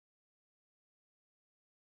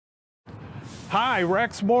Hi,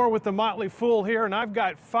 Rex Moore with the Motley Fool here, and I've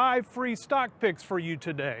got 5 free stock picks for you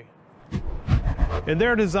today. And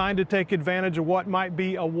they're designed to take advantage of what might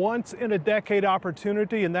be a once-in-a-decade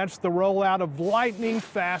opportunity, and that's the rollout of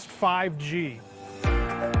lightning-fast 5G.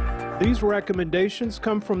 These recommendations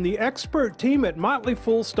come from the expert team at Motley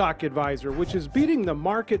Fool Stock Advisor, which is beating the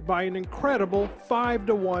market by an incredible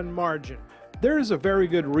 5-to-1 margin. There is a very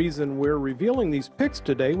good reason we're revealing these picks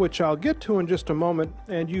today, which I'll get to in just a moment,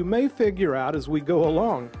 and you may figure out as we go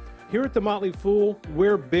along. Here at the Motley Fool,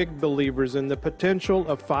 we're big believers in the potential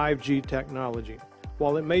of 5G technology.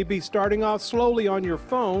 While it may be starting off slowly on your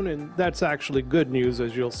phone, and that's actually good news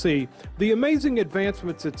as you'll see, the amazing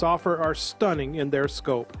advancements it's offer are stunning in their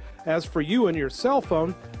scope. As for you and your cell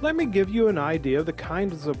phone, let me give you an idea of the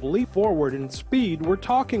kinds of leap forward in speed we're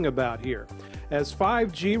talking about here. As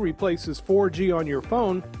 5G replaces 4G on your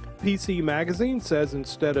phone, PC Magazine says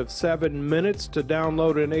instead of 7 minutes to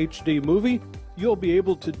download an HD movie, you'll be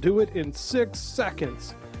able to do it in 6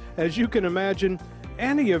 seconds. As you can imagine,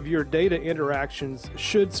 any of your data interactions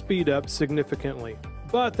should speed up significantly.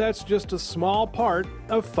 But that's just a small part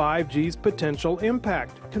of 5G's potential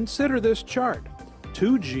impact. Consider this chart.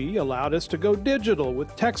 2G allowed us to go digital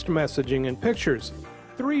with text messaging and pictures.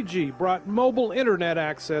 3G brought mobile internet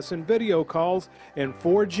access and video calls, and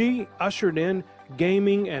 4G ushered in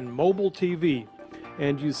gaming and mobile TV.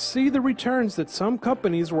 And you see the returns that some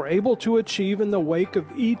companies were able to achieve in the wake of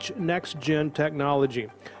each next-gen technology.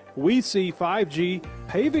 We see 5G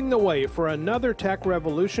paving the way for another tech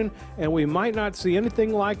revolution, and we might not see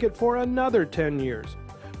anything like it for another 10 years.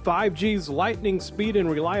 5G's lightning speed and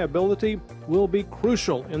reliability will be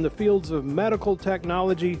crucial in the fields of medical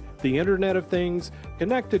technology, the Internet of Things,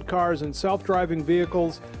 connected cars and self-driving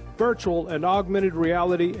vehicles, virtual and augmented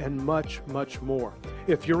reality, and much, much more.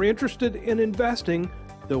 If you're interested in investing,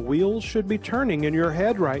 the wheels should be turning in your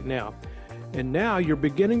head right now. And now you're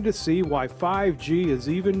beginning to see why 5G has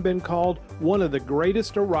even been called one of the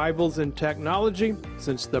greatest arrivals in technology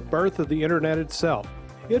since the birth of the Internet itself.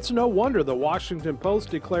 It's no wonder the Washington Post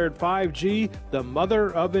declared 5G the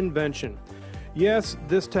mother of invention. Yes,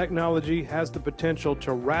 this technology has the potential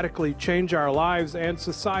to radically change our lives and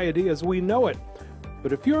society as we know it.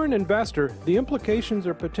 But if you're an investor, the implications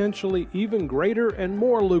are potentially even greater and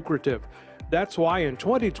more lucrative. That's why in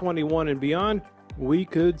 2021 and beyond, we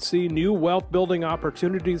could see new wealth-building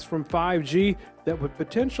opportunities from 5G that would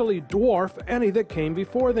potentially dwarf any that came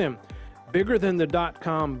before them. Bigger than the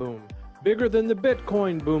dot-com boom. Bigger than the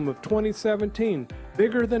Bitcoin boom of 2017,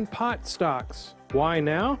 bigger than pot stocks. Why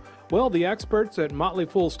now? Well, the experts at Motley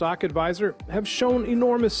Fool Stock Advisor have shown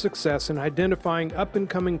enormous success in identifying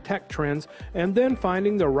up-and-coming tech trends and then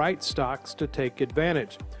finding the right stocks to take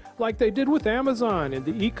advantage. Like they did with Amazon in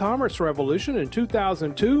the e-commerce revolution in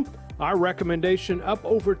 2002, our recommendation up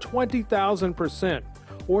over 20,000%.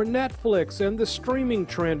 Or Netflix and the streaming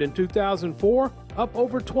trend in 2004, up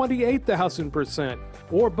over 28,000%.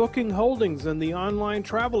 Or Booking Holdings and the online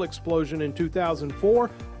travel explosion in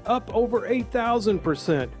 2004, up over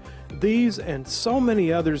 8,000%. These and so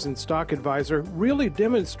many others in Stock Advisor really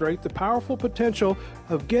demonstrate the powerful potential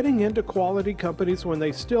of getting into quality companies when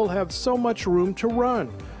they still have so much room to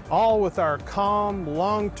run. All with our calm,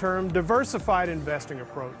 long-term, diversified investing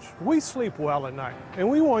approach. We sleep well at night, and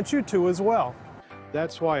we want you to as well.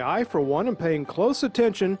 That's why I, for one, am paying close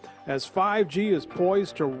attention as 5G is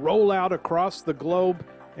poised to roll out across the globe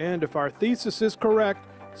and, if our thesis is correct,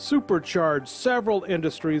 supercharge several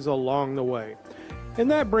industries along the way. And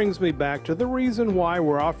that brings me back to the reason why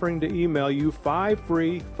we're offering to email you 5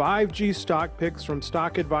 free 5G stock picks from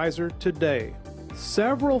Stock Advisor today.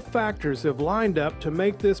 Several factors have lined up to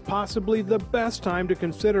make this possibly the best time to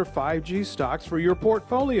consider 5G stocks for your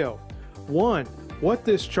portfolio. 1. What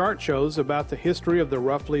this chart shows about the history of the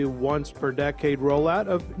roughly once per decade rollout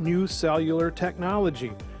of new cellular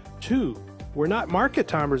technology. 2. We're not market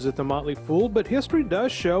timers at the Motley Fool, but history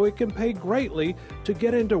does show it can pay greatly to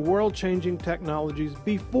get into world-changing technologies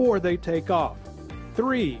before they take off.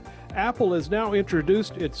 3. Apple has now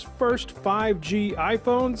introduced its first 5G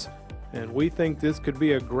iPhones, and we think this could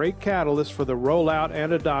be a great catalyst for the rollout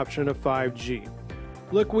and adoption of 5G.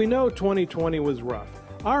 Look, we know 2020 was rough.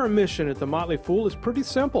 Our mission at the Motley Fool is pretty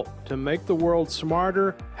simple: to make the world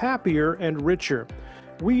smarter, happier, and richer.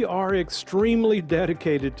 We are extremely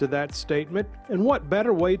dedicated to that statement, and what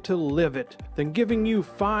better way to live it than giving you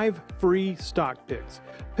 5 free stock picks.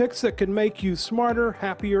 Picks that can make you smarter,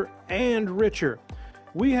 happier, and richer.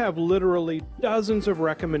 We have literally dozens of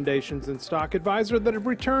recommendations in Stock Advisor that have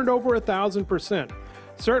returned over 1,000%.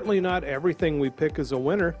 Certainly not everything we pick is a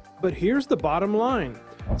winner, but here's the bottom line.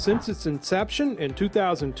 Since its inception in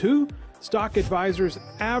 2002, Stock Advisor's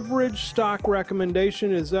average stock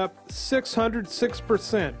recommendation is up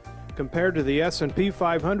 606% compared to the S&P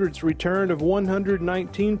 500's return of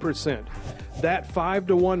 119%. That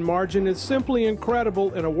 5-to-1 margin is simply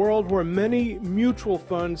incredible in a world where many mutual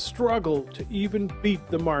funds struggle to even beat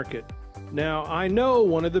the market. Now, I know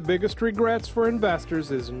one of the biggest regrets for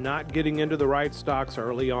investors is not getting into the right stocks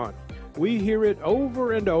early on. We hear it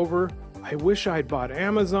over and over. I wish I'd bought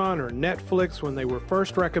Amazon or Netflix when they were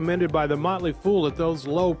first recommended by the Motley Fool at those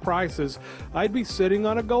low prices. I'd be sitting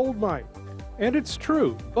on a gold mine. And it's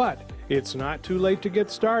true, but it's not too late to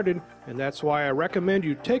get started, and that's why I recommend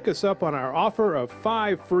you take us up on our offer of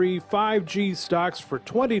 5 free 5G stocks for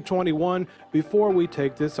 2021 before we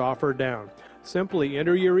take this offer down. Simply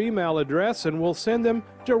enter your email address and we'll send them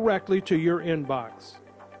directly to your inbox.